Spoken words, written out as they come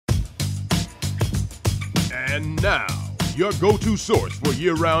And now, your go-to source for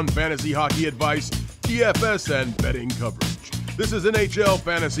year-round fantasy hockey advice, DFS, and betting coverage. This is NHL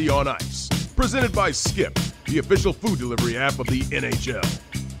Fantasy on Ice, presented by Skip, the official food delivery app of the NHL.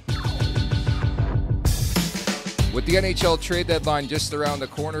 With the NHL trade deadline just around the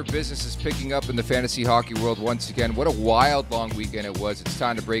corner, business is picking up in the fantasy hockey world once again. What a wild, long weekend it was. It's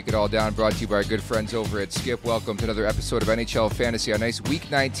time to break it all down. Brought to you by our good friends over at Skip. Welcome to another episode of NHL Fantasy on Ice, Week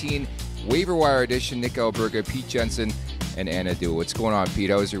 19, Waiver Wire Edition. Nick Alberga, Pete Jensen, and Anna Dua. What's going on, Pete?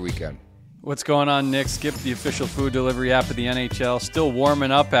 How was your weekend? What's going on, Nick? Skip, the official food delivery app of the NHL. Still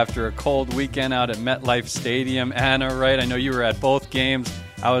warming up after a cold weekend out at MetLife Stadium. Anna, right? I know you were at both games.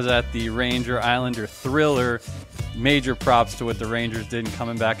 I was at the Ranger-Islander thriller. Major props to what the Rangers did in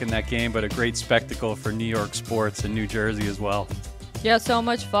coming back in that game, but a great spectacle for New York sports and New Jersey as well. Yeah, so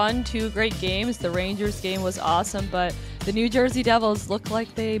much fun. Two great games. The Rangers game was awesome, but the New Jersey Devils look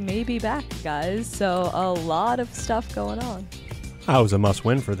like they may be back, guys. So a lot of stuff going on. That was a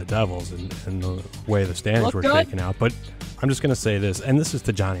must-win for the Devils and the way the standings were shaken out. But I'm just going to say this, and this is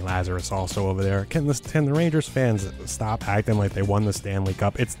to Johnny Lazarus also over there. Can the Rangers fans stop acting like they won the Stanley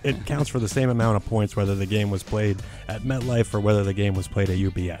Cup? It counts for the same amount of points whether the game was played at MetLife or whether the game was played at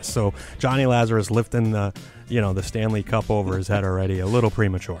UBS. So Johnny Lazarus lifting the Stanley Cup over his head already, a little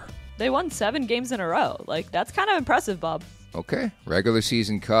premature. They won 7 games in a row. That's kind of impressive, Bob. Okay, regular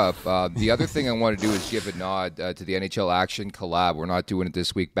season cup. The other thing I want to do is give a nod to the NHL Action collab. We're not doing it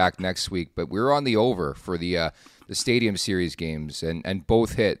this week, back next week, but we're on the over for the Stadium Series games, and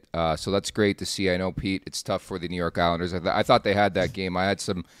both hit. So that's great to see. I know, Pete, it's tough for the New York Islanders. I thought they had that game. I had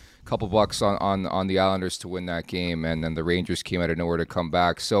some couple bucks on the Islanders to win that game, and then the Rangers came out of nowhere to come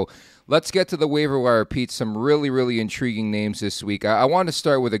back. So let's get to the waiver wire, Pete. Some really, really intriguing names this week. I want to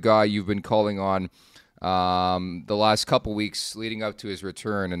start with a guy you've been calling on the last couple weeks leading up to his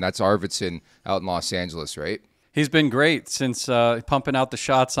return, and that's Arvidsson out in Los Angeles, right? He's been great since pumping out the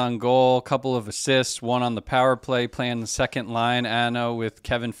shots on goal, a couple of assists, one on the power play, playing the second line, Anna, with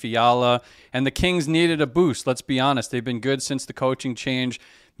Kevin Fiala. And the Kings needed a boost, let's be honest. They've been good since the coaching change.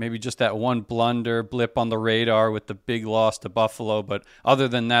 Maybe just that one blunder blip on the radar with the big loss to Buffalo. But other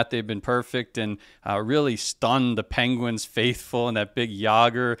than that, they've been perfect and really stunned the Penguins faithful in that big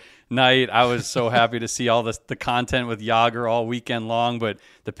Jágr night. I was so happy to see all the content with Jágr all weekend long, but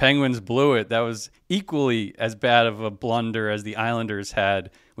the Penguins blew it. That was equally as bad of a blunder as the Islanders had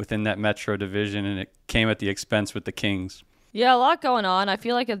within that Metro division, and it came at the expense with the Kings. Yeah, a lot going on. I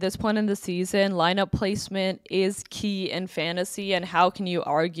feel like at this point in the season, lineup placement is key in fantasy, and how can you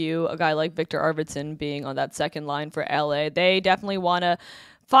argue a guy like Viktor Arvidsson being on that second line for LA? They definitely want to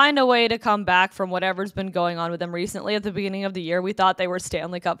find a way to come back from whatever's been going on with them recently. At the beginning of the year, we thought they were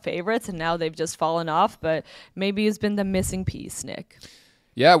Stanley Cup favorites, and now they've just fallen off, but maybe he's been the missing piece, Nick.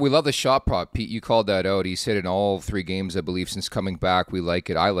 Yeah, we love the shot prop. Pete, you called that out. He's hit in all 3 games, I believe, since coming back. We like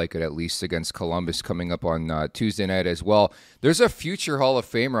it. I like it, at least, against Columbus coming up on Tuesday night as well. There's a future Hall of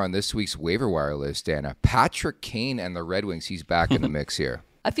Famer on this week's waiver wire list, Anna. Patrick Kane and the Red Wings. He's back in the mix here.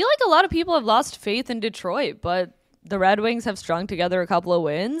 I feel like a lot of people have lost faith in Detroit, but the Red Wings have strung together a couple of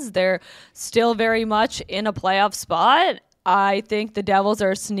wins. They're still very much in a playoff spot. I think the Devils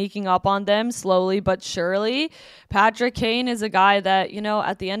are sneaking up on them slowly but surely. Patrick Kane is a guy that,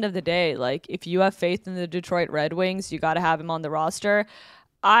 at the end of the day, if you have faith in the Detroit Red Wings, you got to have him on the roster.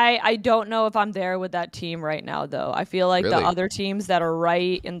 I don't know if I'm there with that team right now, though. I feel like the other teams that are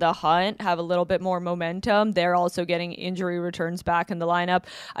right in the hunt have a little bit more momentum. They're also getting injury returns back in the lineup.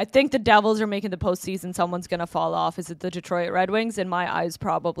 I think the Devils are making the postseason. Someone's going to fall off. Is it the Detroit Red Wings? In my eyes,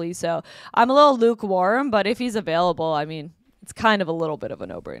 probably. So I'm a little lukewarm, but if he's available, it's kind of a little bit of a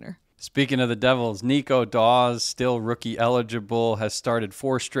no-brainer. Speaking of the Devils, Nico Daws, still rookie eligible, has started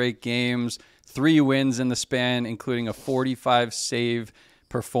 4 straight games, 3 wins in the span, including a 45-save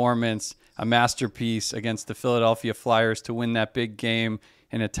performance, a masterpiece against the Philadelphia Flyers to win that big game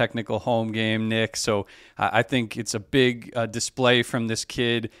in a technical home game, Nick. So I think it's a big display from this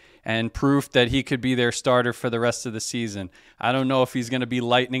kid and proof that he could be their starter for the rest of the season. I don't know if he's going to be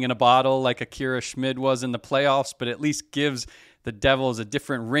lightning in a bottle like Akira Schmid was in the playoffs, but at least gives the Devils a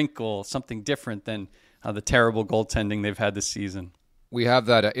different wrinkle, something different than the terrible goaltending they've had this season. We have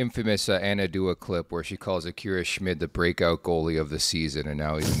that infamous Anna Dua clip where she calls Akira Schmid the breakout goalie of the season, and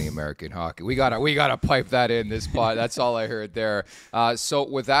now he's in the American hockey. We gotta pipe that in this pot. That's all I heard there. So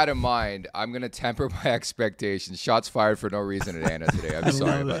with that in mind, I'm gonna temper my expectations. Shots fired for no reason at Anna today. I'm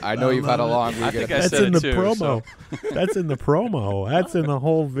sorry, but I know you've had a long week. I think That's in the promo. So. That's in the promo. That's in the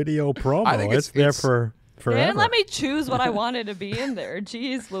whole video promo. I think it's there for forever. They didn't let me choose what I wanted to be in there.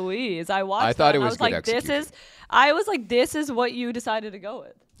 Jeez Louise. I watched I thought that it was and I was good like, execution. I was like, this is what you decided to go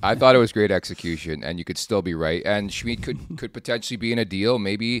with. I thought it was great execution, and you could still be right. And Schmid could potentially be in a deal,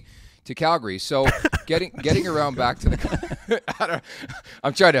 maybe to Calgary. So getting around back to the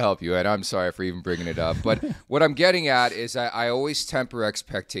I'm trying to help you, and I'm sorry for even bringing it up. But what I'm getting at is I always temper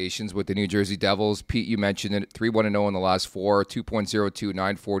expectations with the New Jersey Devils. Pete, you mentioned it, 3-1-0 in the last 4, 2.02,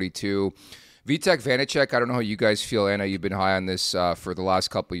 942. Vitek Vanacek, I don't know how you guys feel, Anna. You've been high on this for the last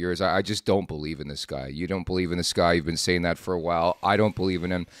couple of years. I just don't believe in this guy. You don't believe in this guy. You've been saying that for a while. I don't believe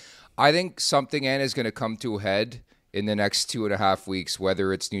in him. I think something, Anna, is going to come to a head in the next 2.5 weeks,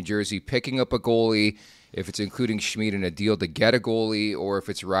 whether it's New Jersey picking up a goalie, if it's including Schmid in a deal to get a goalie, or if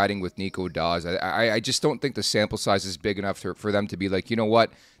it's riding with Nico Daws. I just don't think the sample size is big enough for them to be like, you know what,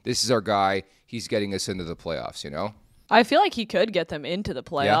 this is our guy. He's getting us into the playoffs, you know? I feel like he could get them into the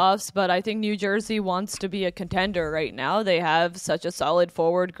playoffs, but I think New Jersey wants to be a contender right now. They have such a solid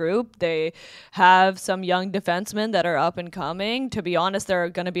forward group. They have some young defensemen that are up and coming. To be honest, they're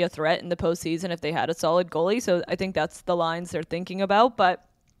going to be a threat in the postseason if they had a solid goalie. So I think that's the lines they're thinking about. But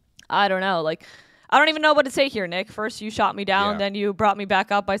I don't know. I don't even know what to say here, Nick. First, you shot me down. Then you brought me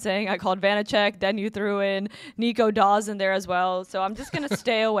back up by saying I called Vanacek. Then you threw in Nico Daws in there as well. So I'm just going to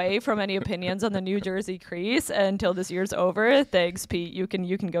stay away from any opinions on the New Jersey crease until this year's over. Thanks, Pete. You can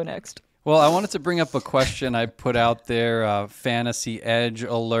go next. Well, I wanted to bring up a question I put out there, Fantasy Edge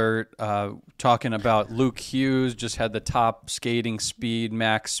alert, talking about Luke Hughes, just had the top skating speed,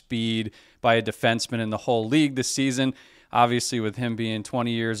 max speed by a defenseman in the whole league this season. Obviously, with him being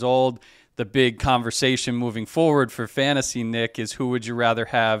 20 years old, the big conversation moving forward for fantasy, Nick, is who would you rather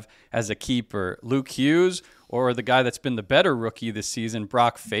have as a keeper, Luke Hughes or the guy that's been the better rookie this season,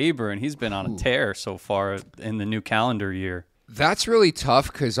 Brock Faber, and he's been on a tear so far in the new calendar year. That's really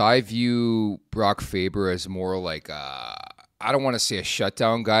tough because I view Brock Faber as more like I don't want to say a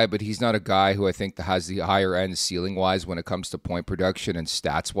shutdown guy, but he's not a guy who I think that has the higher end ceiling-wise when it comes to point production and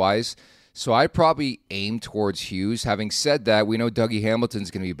stats-wise. So I'd probably aim towards Hughes. Having said that, we know Dougie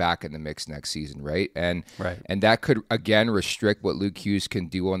Hamilton's going to be back in the mix next season, right? And that could, again, restrict what Luke Hughes can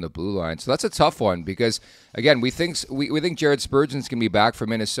do on the blue line. So that's a tough one because, again, we think Jared Spurgeon's going to be back from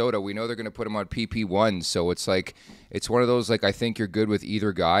Minnesota. We know they're going to put him on PP1. So it's one of those, I think you're good with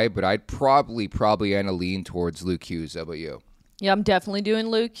either guy, but I'd probably lean towards Luke Hughes. How about you? Yeah, I'm definitely doing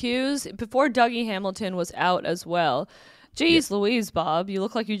Luke Hughes. Before Dougie Hamilton was out as well. Jeez Louise, Bob, you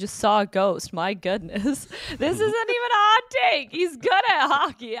look like you just saw a ghost. My goodness. This isn't even a hot take. He's good at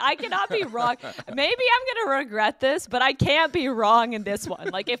hockey. I cannot be wrong. Maybe I'm going to regret this, but I can't be wrong in this one.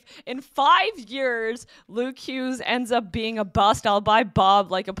 If in 5 years Luke Hughes ends up being a bust, I'll buy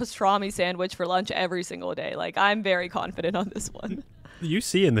Bob a pastrami sandwich for lunch every single day. I'm very confident on this one. You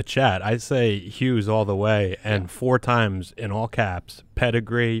see in the chat, I say Hughes all the way, and 4 times in all caps,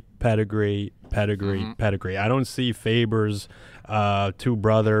 pedigree, pedigree, pedigree, pedigree. I don't see Faber's 2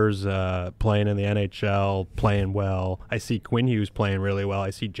 brothers playing in the NHL, playing well. I see Quinn Hughes playing really well. I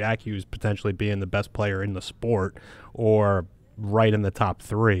see Jack Hughes potentially being the best player in the sport or right in the top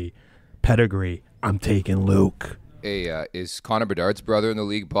 3. Pedigree, I'm taking Luke. Hey, is Connor Bedard's brother in the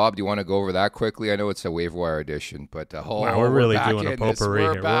league? Bob, do you want to go over that quickly? I know it's a waiver wire edition, but wow, we're really doing a potpourri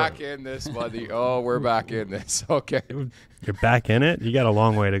here. We're back in this, buddy. We're back in this. Okay. You're back in it? You got a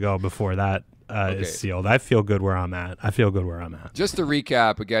long way to go before that is sealed. I feel good where I'm at. Just to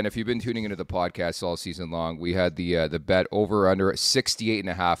recap, again, if you've been tuning into the podcast all season long, we had the bet over under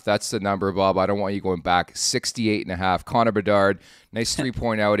 68.5. That's the number, Bob. I don't want you going back. 68.5. Connor Bedard, nice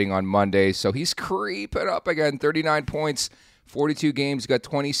 3-point outing on Monday. So he's creeping up again. 39 points, 42 games, got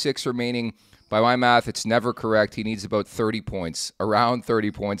 26 remaining. By my math, it's never correct. He needs about 30 points, around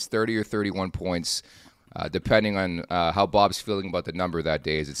 30 points, 30 or 31 points. Depending on how Bob's feeling about the number that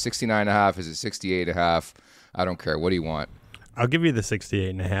day. Is it 69.5? Is it 68.5? I don't care. What do you want? I'll give you the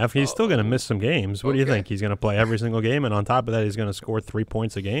 68.5. He's still going to miss some games. What do you think? He's going to play every single game, and on top of that, he's going to score 3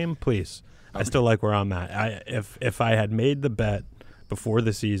 points a game? Please. I still like where I'm at. If I had made the bet before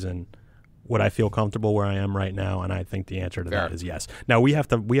the season, would I feel comfortable where I am right now? And I think the answer to that is yes. Now we have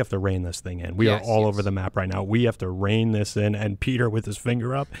to rein this thing in. We are all over the map right now. We have to rein this in. And Peter, with his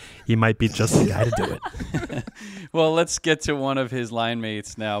finger up, he might be just the guy to do it. Well, let's get to one of his line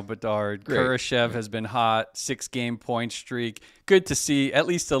mates now, Bedard. Kurashev has been hot, 6-game point streak. Good to see at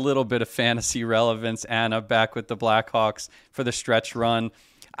least a little bit of fantasy relevance. Anna back with the Blackhawks for the stretch run.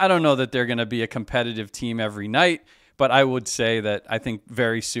 I don't know that they're going to be a competitive team every night, but I would say that I think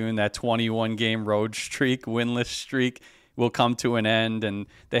very soon that 21-game road streak, winless streak, will come to an end, and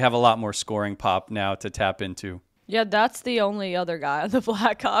they have a lot more scoring pop now to tap into. Yeah, that's the only other guy on the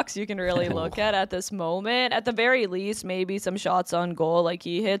Blackhawks you can really look at this moment. At the very least, maybe some shots on goal. Like,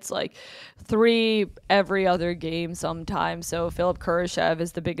 he hits like 3 every other game sometimes. So Philip Kurashev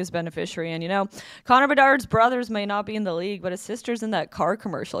is the biggest beneficiary. And, you know, Connor Bedard's brothers may not be in the league, but his sister's in that car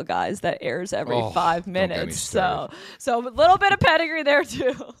commercial, guys, that airs every 5 minutes. So a little bit of pedigree there,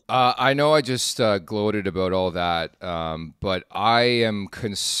 too. I know I just gloated about all that, but I am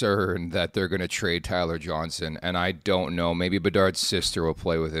concerned that they're going to trade Tyler Johnson, and I don't know. Maybe Bedard's sister will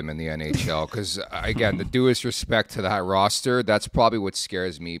play with him in the NHL because, again, the due respect to that roster, that's probably what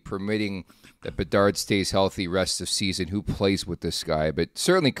scares me, permitting that Bedard stays healthy rest of season. Who plays with this guy? But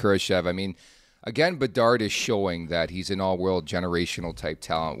certainly Kurashev. I mean, again, Bedard is showing that he's an all-world generational type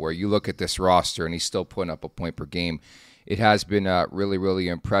talent where you look at this roster and he's still putting up a point per game. It has been really, really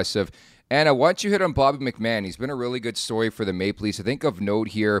impressive. And once you hit on Bobby McMann, he's been a really good story for the Maple Leafs. I think of note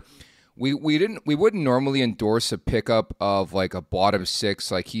here, we wouldn't normally endorse a pickup of like a bottom 6,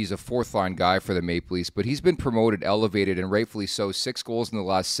 like he's a 4th-line guy for the Maple Leafs, but he's been promoted, elevated, and rightfully so. 6 goals in the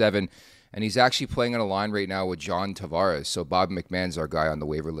last 7, and he's actually playing on a line right now with John Tavares. So Bobby McMann's our guy on the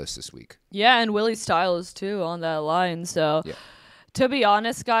waiver list this week. Yeah, and Willie Stiles too on that line. So. Yeah. To be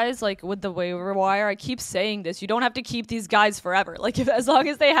honest, guys, like with the waiver wire, I keep saying this. You don't have to keep these guys forever. Like, as long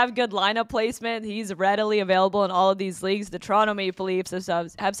as they have good lineup placement, he's readily available in all of these leagues. The Toronto Maple Leafs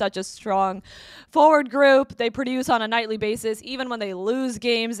have such a strong forward group. They produce on a nightly basis. Even when they lose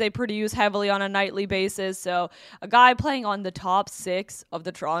games, they produce heavily on a nightly basis. So a guy playing on the top 6 of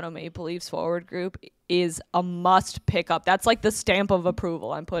the Toronto Maple Leafs forward group is a must pick up. That's like the stamp of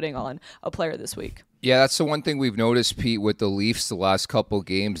approval I'm putting on a player this week. Yeah, that's the one thing we've noticed, Pete, with the Leafs the last couple of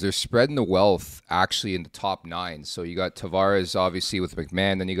games. They're spreading the wealth actually in the top 9. So you got Tavares, obviously, with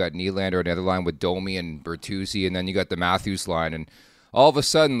McMann. Then you got Nylander on the other line with Domi and Bertuzzi. And then you got the Matthews line. And all of a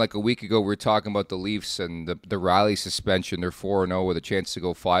sudden, like a week ago, we were talking about the Leafs and the Riley suspension. They're 4-0 with a chance to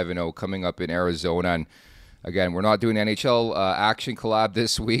go 5-0 coming up in Arizona. And again, we're not doing NHL action collab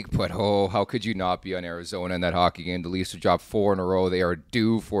this week, but how could you not be on Arizona in that hockey game? The Leafs have dropped 4 in a row. They are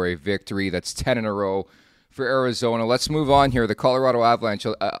due for a victory. That's 10 in a row for Arizona. Let's move on here. The Colorado Avalanche,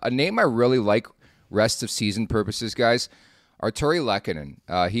 a name I really like rest of season purposes, guys. Arturi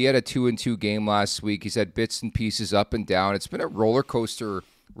Lehkonen. He had a 2-2 game last week. He's had bits and pieces up and down. It's been a roller coaster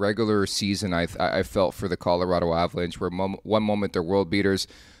regular season, I felt, for the Colorado Avalanche, where one moment they're world beaters.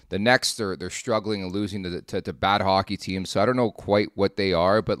 The next, they're struggling and losing to bad hockey teams. So I don't know quite what they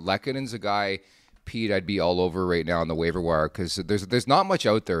are, but Lehkonen's a guy, Pete, I'd be all over right now on the waiver wire because there's not much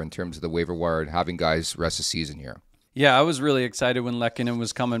out there in terms of the waiver wire and having guys rest the season here. Yeah, I was really excited when Lehkonen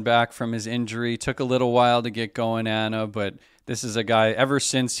was coming back from his injury. Took a little while to get going, Anna, but this is a guy, ever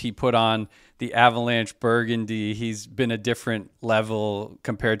since he put on the Avalanche burgundy, he's been a different level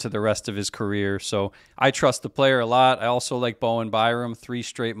compared to the rest of his career. So I trust the player a lot. I also like Bowen Byram, 3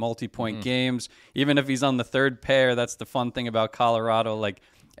 straight multi-point games. Even if he's on the 3rd pair, that's the fun thing about Colorado. Like,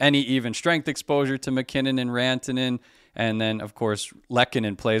 any even strength exposure to McKinnon and Rantanen. And then, of course,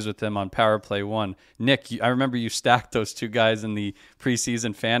 Lehkonen plays with them on Power Play 1. Nick, I remember you stacked those 2 guys in the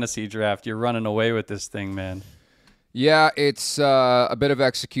preseason fantasy draft. You're running away with this thing, man. Yeah, it's a bit of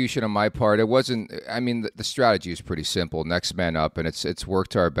execution on my part. It wasn't. I mean, the strategy is pretty simple. Next man up, and it's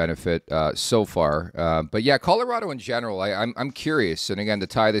worked to our benefit so far. But yeah, Colorado in general, I'm curious. And again, to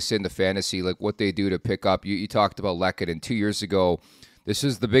tie this into fantasy, like what they do to pick up. You talked about Lehkonen 2 years ago. This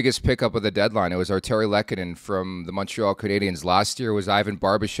is the biggest pickup of the deadline. It was Arturi Lehkonen from the Montreal Canadiens. Last year was Ivan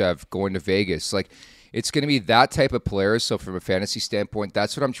Barbashev going to Vegas. Like, it's going to be that type of player. So from a fantasy standpoint,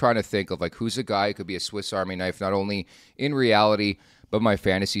 that's what I'm trying to think of. Like, who's a guy who could be a Swiss Army knife, not only in reality, but my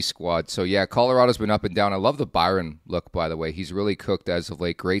fantasy squad. So, yeah, Colorado's been up and down. I love the Byron look, by the way. He's really cooked as of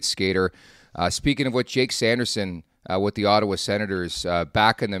late. Great skater. Speaking of what, Jake Sanderson with the Ottawa Senators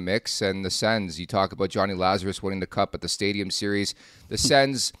back in the mix. And the Sens, you talk about Johnny Lazarus winning the Cup at the Stadium Series. The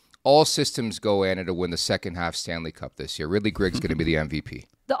Sens, all systems go, Anna, to win the second half Stanley Cup this year. Ridley Grigg's going to be the MVP.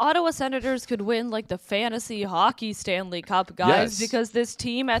 The Ottawa Senators could win like the fantasy hockey Stanley Cup, guys, because this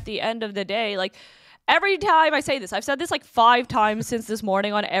team at the end of the day, like every time I say this, I've said this like 5 times since this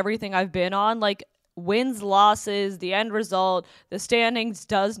morning on everything I've been on, like wins, losses, the end result, the standings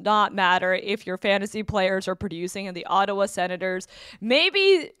does not matter if your fantasy players are producing. And the Ottawa Senators,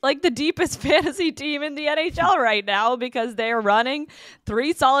 maybe like the deepest fantasy team in the NHL right now, because they're running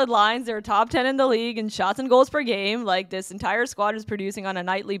 3 solid lines. They're top 10 in the league in shots and goals per game. Like, this entire squad is producing on a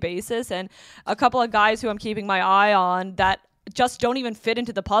nightly basis. And a couple of guys who I'm keeping my eye on that just don't even fit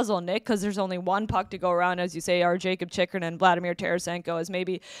into the puzzle, Nick, because there's only one puck to go around, as you say, are Jacob Chychrun and Vladimir Tarasenko as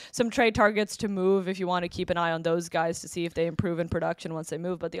maybe some trade targets to move if you want to keep an eye on those guys to see if they improve in production once they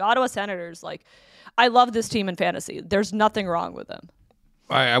move. But the Ottawa Senators, I love this team in fantasy. There's nothing wrong with them.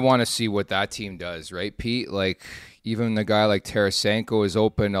 I want to see what that team does, right, Pete? Even a guy like Tarasenko is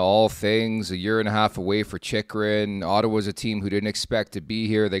open to all things, a year and a half away for Chychrun. Ottawa's a team who didn't expect to be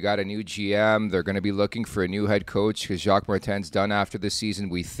here. They got a new GM. They're going to be looking for a new head coach because Jacques Martin's done after this season,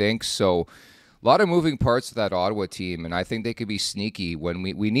 we think. So a lot of moving parts to that Ottawa team, and I think they could be sneaky when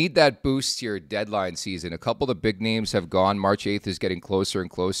we need that boost here deadline season. A couple of the big names have gone. March 8th is getting closer and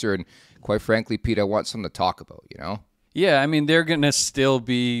closer, and quite frankly, Pete, I want something to talk about, Yeah, I mean, they're going to still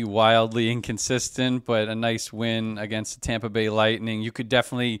be wildly inconsistent, but a nice win against the Tampa Bay Lightning. You could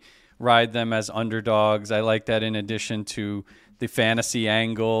definitely ride them as underdogs. I like that in addition to the fantasy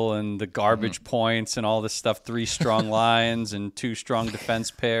angle and the garbage points and all this stuff, 3 strong lines and 2 strong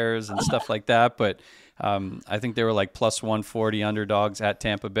defense pairs and stuff like that. But I think they were plus 140 underdogs at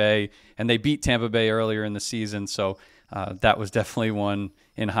Tampa Bay, and they beat Tampa Bay earlier in the season. So that was definitely one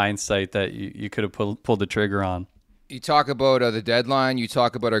in hindsight that you could have pulled the trigger on. You talk about the deadline. You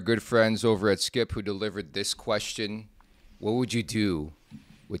talk about our good friends over at Skip who delivered this question. What would you do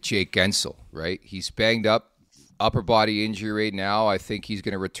with Jake Guentzel, right? He's banged up, upper body injury right now. I think he's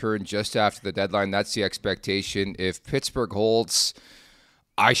going to return just after the deadline. That's the expectation. If Pittsburgh holds,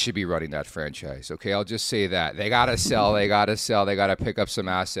 I should be running that franchise, okay? I'll just say that. They got to sell. They got to pick up some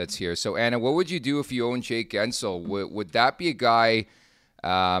assets here. So, Anna, what would you do if you own Jake Guentzel? Would that be a guy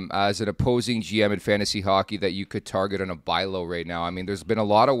as an opposing GM in fantasy hockey that you could target on a buy low right now? I mean, there's been a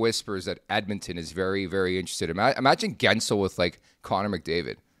lot of whispers that Edmonton is very, very interested. Imagine Guentzel with Connor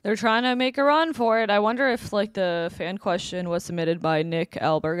McDavid. They're trying to make a run for it. I wonder if the fan question was submitted by Nick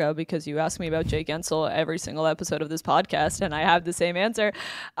Alberga, because you ask me about Jake Guentzel every single episode of this podcast, and I have the same answer.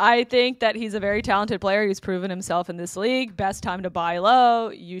 I think that he's a very talented player. He's proven himself in this league. Best time to buy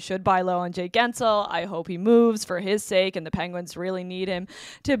low. You should buy low on Jake Guentzel. I hope he moves for his sake, and the Penguins really need him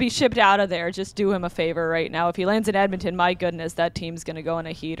to be shipped out of there. Just do him a favor right now. If he lands in Edmonton, my goodness, that team's going to go in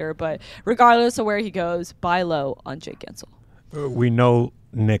a heater. But regardless of where he goes, buy low on Jake Guentzel. We know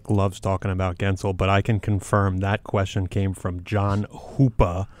Nick loves talking about Guentzel, but I can confirm that question came from John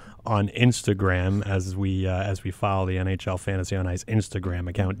Hoopa on Instagram. As we follow the NHL Fantasy on Ice Instagram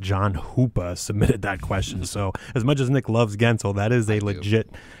account, John Hoopa submitted that question. So as much as Nick loves Guentzel, that is a legit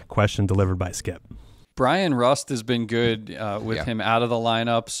question delivered by Skip. Brian Rust has been good with him out of the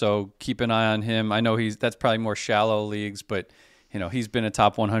lineup, so keep an eye on him. I know that's probably more shallow leagues, but he's been a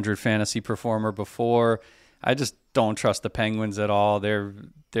top 100 fantasy performer before. I just don't trust the Penguins at all. They're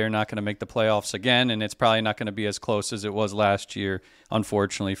not going to make the playoffs again, and it's probably not going to be as close as it was last year,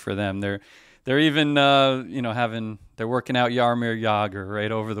 unfortunately for them. They're even they're working out Jaromir Jagr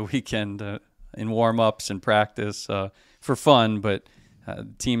right over the weekend in warm-ups and practice for fun, but the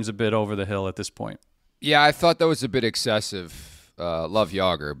team's a bit over the hill at this point. Yeah, I thought that was a bit excessive. Love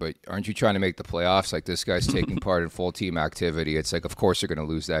Jagr, but aren't you trying to make the playoffs? This guy's taking part in full team activity. It's of course you're going to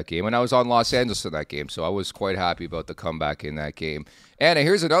lose that game. And I was on Los Angeles in that game, so I was quite happy about the comeback in that game. Anna,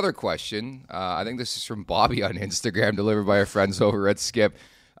 here's another question. I think this is from Bobby on Instagram, delivered by our friends over at Skip.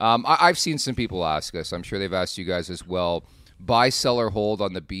 I've seen some people ask us. I'm sure they've asked you guys as well. Buy, sell, or hold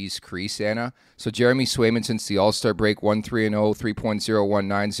on the Bees crease, Anna. So Jeremy Swayman since the All-Star break, 1-3-0,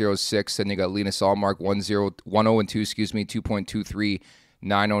 3.01906. Then you got Linus Allmark, 1-0-2, 2.23,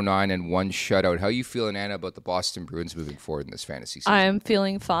 909, and 1 shutout. How are you feeling, Anna, about the Boston Bruins moving forward in this fantasy season? I am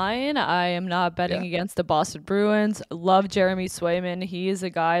feeling fine. I am not betting against the Boston Bruins. Love Jeremy Swayman. He is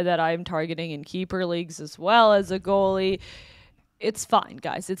a guy that I'm targeting in keeper leagues as well as a goalie. It's fine,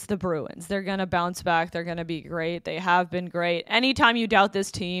 guys. It's the Bruins. They're going to bounce back. They're going to be great. They have been great. Anytime you doubt this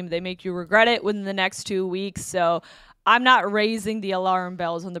team, they make you regret it within the next 2 weeks. So I'm not raising the alarm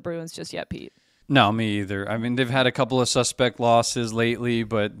bells on the Bruins just yet, Pete. No, me either. I mean, they've had a couple of suspect losses lately,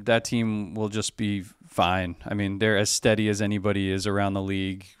 but that team will just be fine. I mean, they're as steady as anybody is around the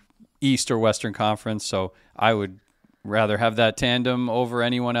league, East or Western Conference. So I would rather have that tandem over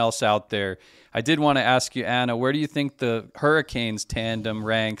anyone else out there. I did want to ask you, Anna, where do you think the Hurricanes tandem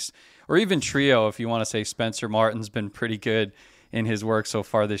ranks, or even trio, if you want to say Spencer Martin's been pretty good in his work so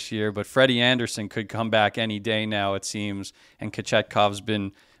far this year, but Freddie Andersen could come back any day now, it seems, and Kochetkov's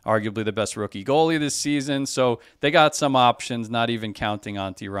been arguably the best rookie goalie this season, so they got some options, not even counting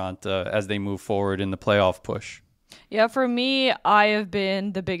on Tiranta as they move forward in the playoff push. Yeah, for me, I have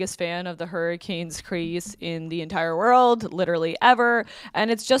been the biggest fan of the Hurricanes crease in the entire world, literally ever.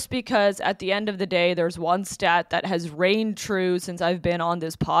 And it's just because at the end of the day, there's one stat that has reigned true since I've been on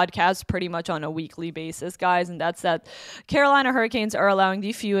this podcast pretty much on a weekly basis, guys. And that's that Carolina Hurricanes are allowing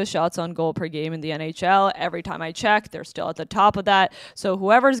the fewest shots on goal per game in the NHL. Every time I check, they're still at the top of that. So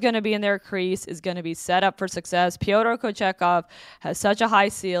whoever's going to be in their crease is going to be set up for success. Pyotr Kochetkov has such a high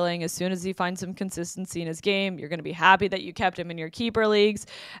ceiling. As soon as he finds some consistency in his game, you're going to be happy that you kept him in your keeper leagues.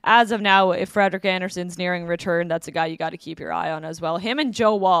 As of now, if Frederik Andersen's nearing return, that's a guy you got to keep your eye on as well. Him and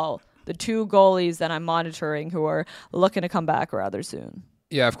Joe Woll, the two goalies that I'm monitoring who are looking to come back rather soon.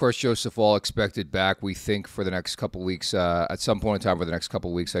 Yeah, of course, Joseph Woll expected back, we think, for the next couple weeks, at some point in time for the next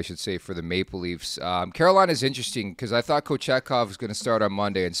couple weeks, I should say, for the Maple Leafs. Carolina is interesting because I thought Kochetkov was going to start on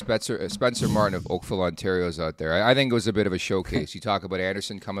Monday, and Spencer Martin of Oakville, Ontario is out there. I think it was a bit of a showcase. You talk about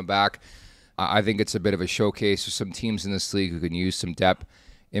Andersen coming back. I think it's a bit of a showcase for some teams in this league who can use some depth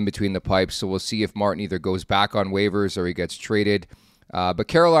in between the pipes. So we'll see if Martin either goes back on waivers or he gets traded. But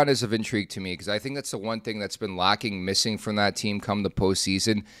Carolina is of intrigue to me because I think that's the one thing that's been missing from that team come the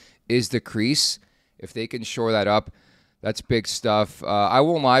postseason is the crease. If they can shore that up, that's big stuff. I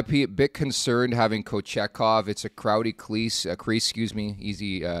won't lie, Pete, a bit concerned having Kochetkov. It's a crowded crease,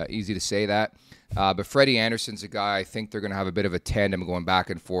 easy to say that. But Freddie Andersen's a guy I think they're going to have a bit of a tandem going back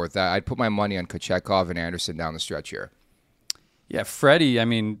and forth. I'd put my money on Kochetkov and Andersen down the stretch here. Yeah, Freddie, I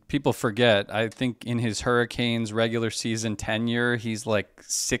mean, people forget. I think in his Hurricanes regular season tenure, he's like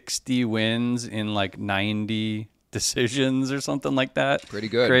 60 wins in like 90 decisions or something like that. Pretty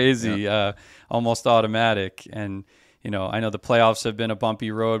good. Crazy, yeah. Almost automatic. And, I know the playoffs have been a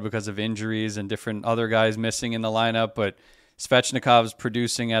bumpy road because of injuries and different other guys missing in the lineup, but Svechnikov's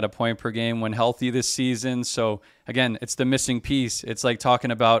producing at a point per game when healthy this season. So, again, it's the missing piece. It's like talking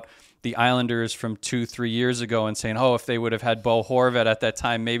about the Islanders from 2-3 years ago and saying, if they would have had Bo Horvat at that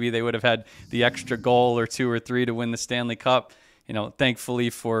time, maybe they would have had the extra goal or 2 or 3 to win the Stanley Cup. Thankfully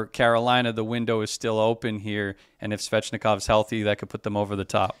for Carolina, the window is still open here. And if Svechnikov's healthy, that could put them over the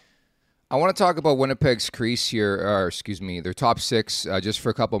top. I want to talk about Winnipeg's crease here, their top 6, just for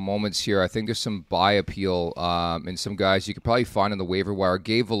a couple moments here. I think there's some buy appeal in some guys you could probably find on the waiver wire.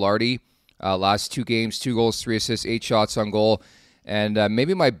 Gabe Vilardi, last 2 games, 2 goals, 3 assists, 8 shots on goal. And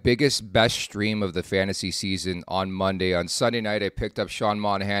maybe my best stream of the fantasy season on Monday. On Sunday night, I picked up Sean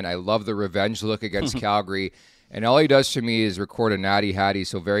Monahan. I love the revenge look against Calgary. And all he does for me is record a natty hattie.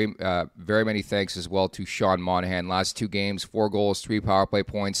 So very many thanks as well to Sean Monahan. Last 2 games, 4 goals, 3 power play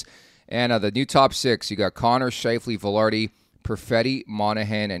points. And the new top 6, you got Connor, Scheifele, Vilardi, Perfetti,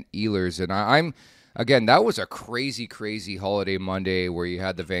 Monahan, and Ehlers. And again, that was a crazy, crazy holiday Monday where you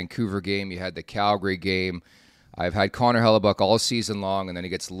had the Vancouver game, you had the Calgary game. I've had Connor Hellebuck all season long, and then he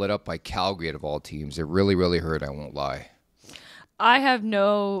gets lit up by Calgary out of all teams. It really, really hurt, I won't lie. I have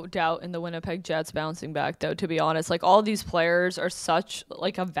no doubt in the Winnipeg Jets bouncing back, though, to be honest. Like, all these players are such,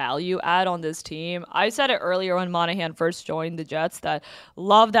 like, a value add on this team. I said it earlier when Monahan first joined the Jets that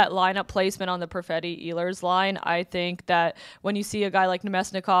love that lineup placement on the Perfetti-Ehlers line. I think that when you see a guy like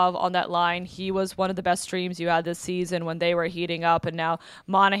Nemesnikov on that line, he was one of the best streams you had this season when they were heating up, and now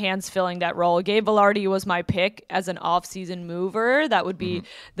Monahan's filling that role. Gabe Vilardi was my pick as an off-season mover. That would be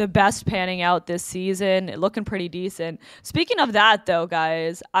the best panning out this season, looking pretty decent. Speaking of that, though,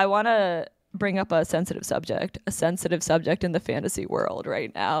 guys, I want to bring up a sensitive subject in the fantasy world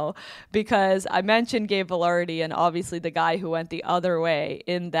right now, because I mentioned Gabe Vilardi, and obviously the guy who went the other way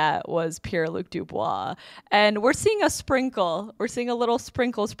in that was Pierre-Luc Dubois. And we're seeing a little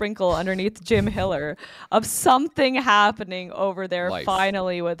sprinkle underneath Jim Hiller of something happening over there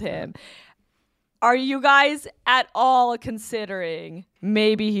finally with him. Are you guys at all considering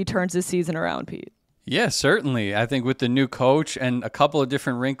maybe he turns his season around, Pete? Yeah, certainly. I think with the new coach and a couple of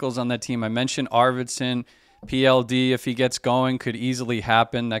different wrinkles on that team, I mentioned Arvidsson, PLD, if he gets going, could easily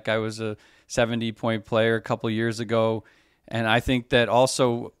happen. That guy was a 70-point player a couple years ago. And I think that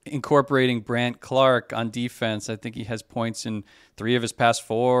also incorporating Brandt Clark on defense, I think he has points in 3 of his past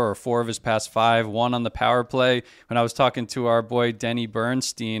 4 or 4 of his past 5, 1 on the power play. When I was talking to our boy Denny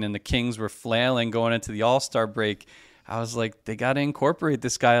Bernstein and the Kings were flailing going into the All-Star break, I was like, they got to incorporate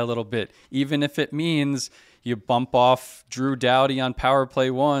this guy a little bit, even if it means you bump off Drew Doughty on power play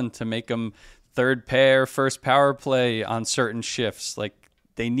 1 to make him third pair, first power play on certain shifts. Like,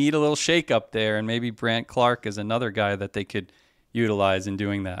 they need a little shake up there, and maybe Brandt Clark is another guy that they could utilize in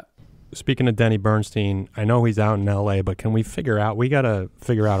doing that. Speaking of Denny Bernstein, I know he's out in L.A., but we got to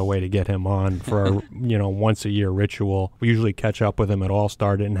figure out a way to get him on for a once-a-year ritual. We usually catch up with him at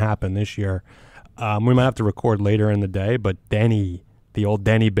All-Star. Didn't happen this year. We might have to record later in the day, but Denny the old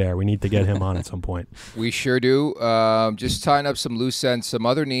Denny Bear. We need to get him on at some point. We sure do. Just tying up some loose ends. Some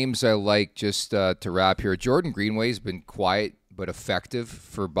other names I like just to wrap here. Jordan Greenway's been quiet but effective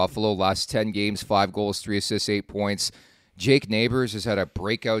for Buffalo. Last 10 games, 5 goals, 3 assists, 8 points. Jake Neighbors has had a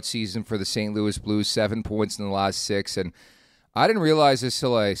breakout season for the St. Louis Blues, 7 points in the last 6. And I didn't realize this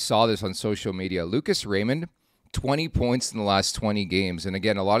till I saw this on social media. Lucas Raymond, 20 points in the last 20 games. And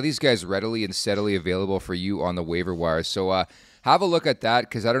again, a lot of these guys readily and steadily available for you on the waiver wire. So have a look at that,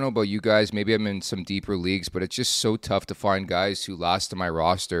 because I don't know about you guys. Maybe I'm in some deeper leagues, but it's just so tough to find guys who last on my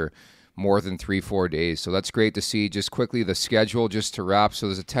roster more than 3-4 days. So that's great to see. Just quickly, the schedule just to wrap. So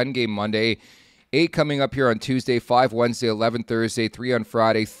there's a 10-game Monday, 8 coming up here on Tuesday, 5 Wednesday, 11 Thursday, 3 on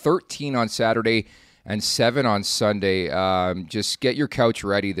Friday, 13 on Saturday, and 7 on Sunday. Just get your couch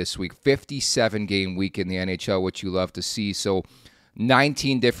ready this week. 57-game week in the NHL, which you love to see. So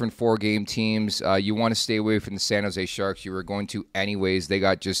 19 different 4-game teams. You want to stay away from the San Jose Sharks. You were going to anyways. They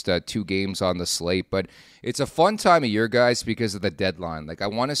got just 2 games on the slate. But it's a fun time of year, guys, because of the deadline. Like, I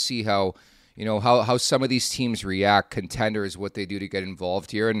want to see how some of these teams react, contenders, what they do to get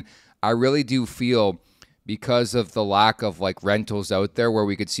involved here. And I really do feel, because of the lack of rentals out there, where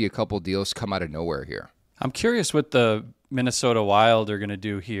we could see a couple deals come out of nowhere here. I'm curious what the Minnesota Wild are going to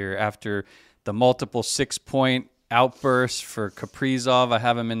do here after the multiple 6-point outbursts for Kaprizov. I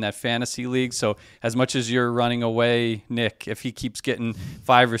have him in that fantasy league. So as much as you're running away, Nick, if he keeps getting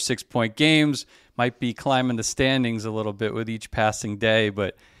 5 or 6 point games, might be climbing the standings a little bit with each passing day.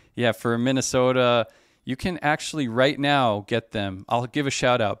 But yeah, for Minnesota, you can actually right now get them. I'll give a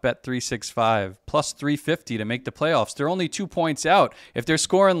shout out, Bet365 plus 350 to make the playoffs. They're only 2 points out. If they're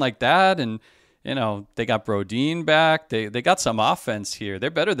scoring like that, and they got Brodin back, they got some offense here. They're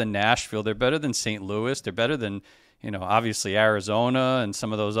better than Nashville. They're better than St. Louis. They're better than, obviously Arizona and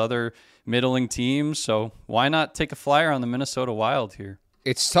some of those other middling teams. So why not take a flyer on the Minnesota Wild here?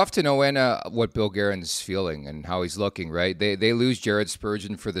 It's tough to know, Anna, what Bill Guerin's feeling and how he's looking, right? They lose Jared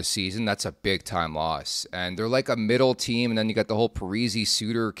Spurgeon for the season. That's a big-time loss. And they're like a middle team, and then you got the whole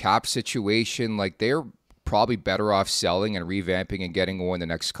Parise-Suter cap situation. Like, they're probably better off selling and revamping and getting one the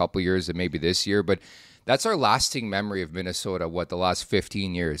next couple of years than maybe this year. But that's our lasting memory of Minnesota, the last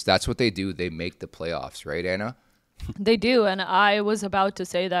 15 years. That's what they do. They make the playoffs, right, Anna? They do, and I was about to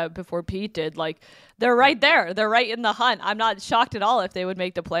say that before Pete did. They're right there. They're right in the hunt. I'm not shocked at all if they would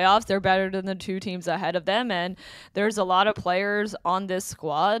make the playoffs. They're better than the 2 teams ahead of them, and there's a lot of players on this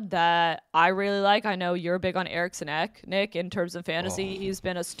squad that I really like. I know you're big on Eriksson Ek, Nick, in terms of fantasy. He's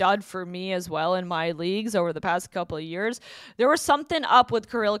been a stud for me as well in my leagues over the past couple of years. There was something up with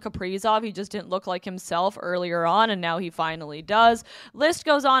Kirill Kaprizov. He just didn't look like himself earlier on, and now he finally does. List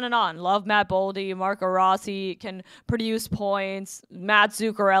goes on and on. Love Matt Boldy. Marco Rossi can produce points. Matt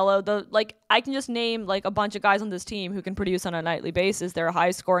Zuccarello. I can just name a bunch of guys on this team who can produce on a nightly basis. They're a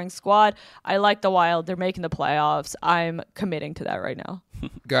high-scoring squad. I like the Wild. They're making the playoffs. I'm committing to that right now.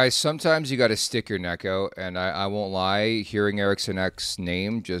 Guys, sometimes you got to stick your neck out, and I won't lie. Hearing Eriksson Ek's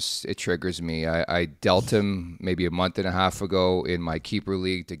name, it triggers me. I dealt him maybe a month and a half ago in my keeper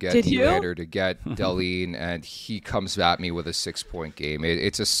league to get Nylander, to get Dahlin, and he comes at me with a 6-point game.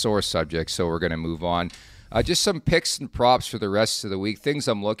 It's a sore subject, so we're going to move on. Just some picks and props for the rest of the week. Things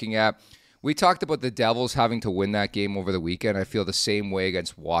I'm looking at. We talked about the Devils having to win that game over the weekend. I feel the same way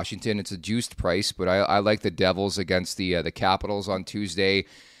against Washington. It's a juiced price, but I like the Devils against the Capitals on Tuesday.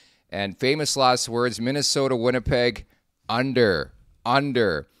 And famous last words, Minnesota, Winnipeg, under.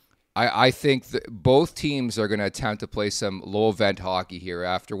 I think that both teams are going to attempt to play some low-event hockey here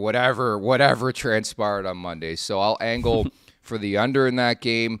after whatever transpired on Monday. So I'll angle for the under in that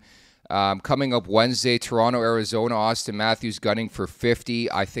game. Coming up Wednesday, Toronto, Arizona, Austin Matthews gunning for 50.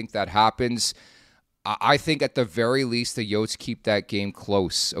 I think that happens. I think at the very least the Yotes keep that game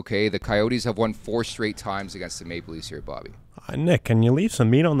close, okay? The Coyotes have won 4 straight times against the Maple Leafs here, Bobby. Nick, can you leave some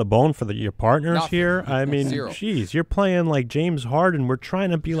meat on the bone for your partners Nothing. here? I mean, geez, you're playing like James Harden. We're trying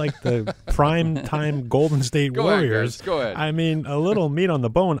to be like the prime-time Golden State Warriors. Go ahead. I mean, a little meat on the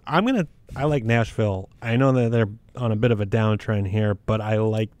bone. I like Nashville. I know that they're on a bit of a downtrend here, but I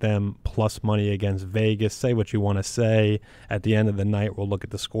like them plus money against Vegas. Say what you want to say. At the end of the night, we'll look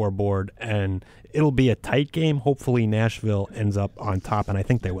at the scoreboard, and it'll be a tight game. Hopefully, Nashville ends up on top, and I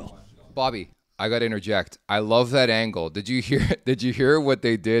think they will. Bobby, I got to interject. I love that angle. Did you hear what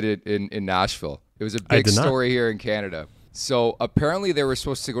they did in Nashville? It was a big story here in Canada. So apparently they were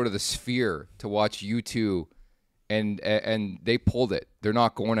supposed to go to the Sphere to watch U2 and they pulled it. They're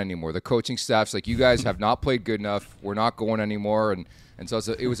not going anymore. The coaching staff's like, you guys have not played good enough. We're not going anymore. And so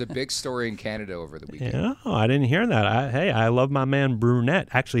it was a big story in Canada over the weekend. Yeah, I didn't hear that. I love my man Brunette.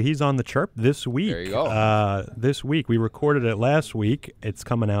 Actually, he's on the Chirp this week. There you go. This week. We recorded it last week. It's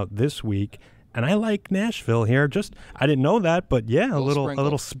coming out this week. And I like Nashville here. I didn't know that, but yeah, a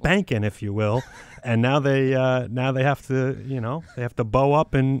little spanking, if you will. And now they have to bow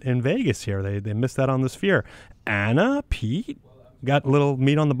up in Vegas here. They missed that on the Sphere. Anna, Pete, got a little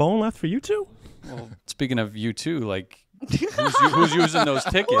meat on the bone left for you two? Well, speaking of you two, like who's using those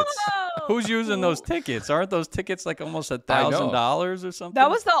tickets? Whoa! Who's using those tickets? Aren't those tickets like almost $1,000 or something? That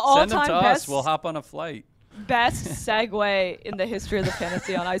was the all-time Send them to best. us. We'll hop on a flight. Best segue in the history of the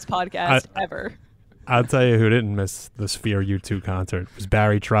Fantasy on Ice podcast ever. I'll tell you who didn't miss the Sphere U2 concert. It was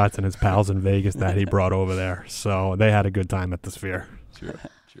Barry Trotz and his pals in Vegas that he brought over there. So they had a good time at the Sphere. True.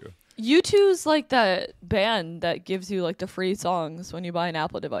 U2's like that band that gives you like the free songs when you buy an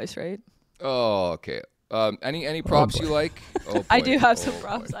Apple device, right? Oh, okay. Any props you like? Oh, I do have some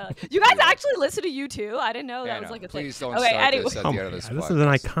props I like. You guys actually listen to U2? I didn't know that was like a thing. Please don't start this at the end of this This is an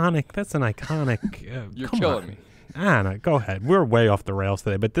iconic. That's an iconic. You're killing me. Anna, go ahead. We're way off the rails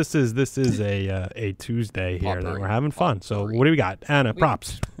today, but this is a Tuesday here that we're having fun. So what do we got? Anna,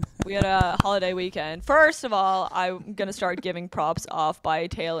 props. We had a holiday weekend. First of all, I'm going to start giving props off by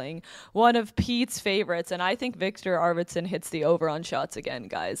tailing one of Pete's favorites, and I think Viktor Arvidsson hits the over on shots again,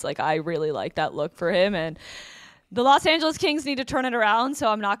 guys. Like, I really like that look for him, and the Los Angeles Kings need to turn it around, so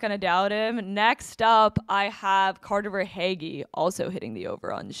I'm not going to doubt him. Next up, I have Carter Verhaeghe also hitting the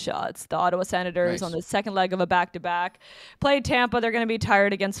over on shots. The Ottawa Senators on the second leg of a back-to-back played Tampa. They're going to be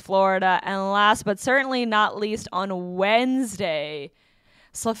tired against Florida. And last but certainly not least, on Wednesday,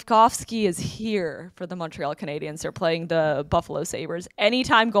 Slavkovsky is here for the Montreal Canadiens. They're playing the Buffalo Sabres.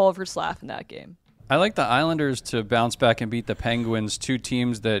 Anytime goal for Slav in that game. I like the Islanders to bounce back and beat the Penguins, two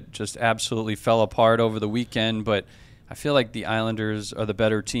teams that just absolutely fell apart over the weekend, but I feel like the Islanders are the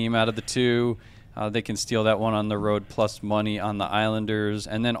better team out of the two. They can steal that one on the road, plus money on the Islanders.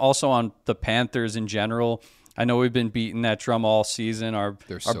 And then also on the Panthers in general. I know we've been beating that drum all season. Our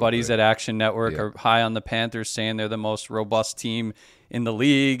buddies at Action Network are high on the Panthers, saying they're the most robust team in the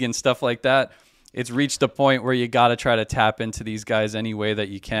league and stuff like that. It's reached a point where you got to try to tap into these guys any way that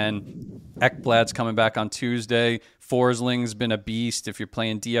you can. Ekblad's coming back on Tuesday. Forsling's been a beast. If you're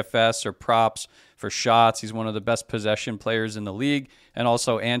playing DFS or props for shots, he's one of the best possession players in the league. And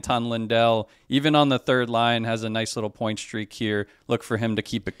also Anton Lindell, even on the third line, has a nice little point streak here. Look for him to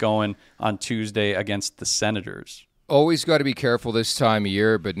keep it going on Tuesday against the Senators. Always got to be careful this time of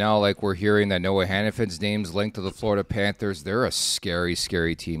year, but now like we're hearing that Noah Hannafin's name's linked to the Florida Panthers. They're a scary,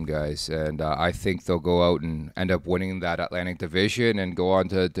 scary team, guys, and I think they'll go out and end up winning that Atlantic Division and go on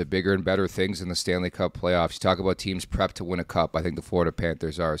to bigger and better things in the Stanley Cup playoffs. You talk about teams prepped to win a cup. I think the Florida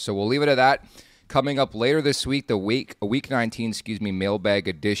Panthers are. So we'll leave it at that. Coming up later this week, week 19, mailbag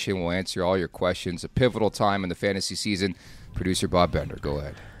edition. We'll answer all your questions. A pivotal time in the fantasy season. Producer Bob Bender, go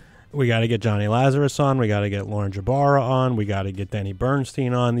ahead. We got to get Johnny Lazarus on. We got to get Lauren Jabara on. We got to get Danny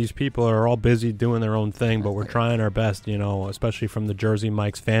Bernstein on. These people are all busy doing their own thing, but we're trying our best, especially from the Jersey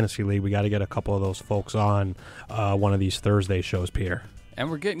Mike's Fantasy League. We got to get a couple of those folks on one of these Thursday shows, Peter.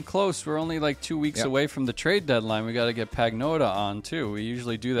 And we're getting close. We're only like 2 weeks away from the trade deadline. We got to get Pagnota on, too. We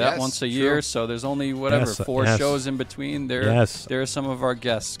usually do that once a year, so there's only, four shows in between. There are some of our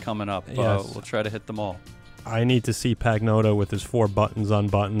guests coming up. We'll try to hit them all. I need to see Pagnota with his 4 buttons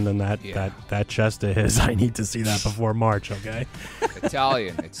unbuttoned and that chest of his. I need to see that before March, okay?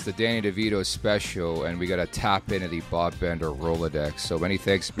 Italian. It's the Danny DeVito special, and we got to tap into the Bob Bender Rolodex. So many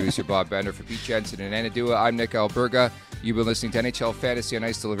thanks to producer Bob Bender. For Pete Jensen and Anna Dua, I'm Nick Alberga. You've been listening to NHL Fantasy on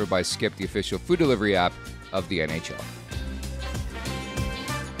Ice, delivered by Skip, the official food delivery app of the NHL.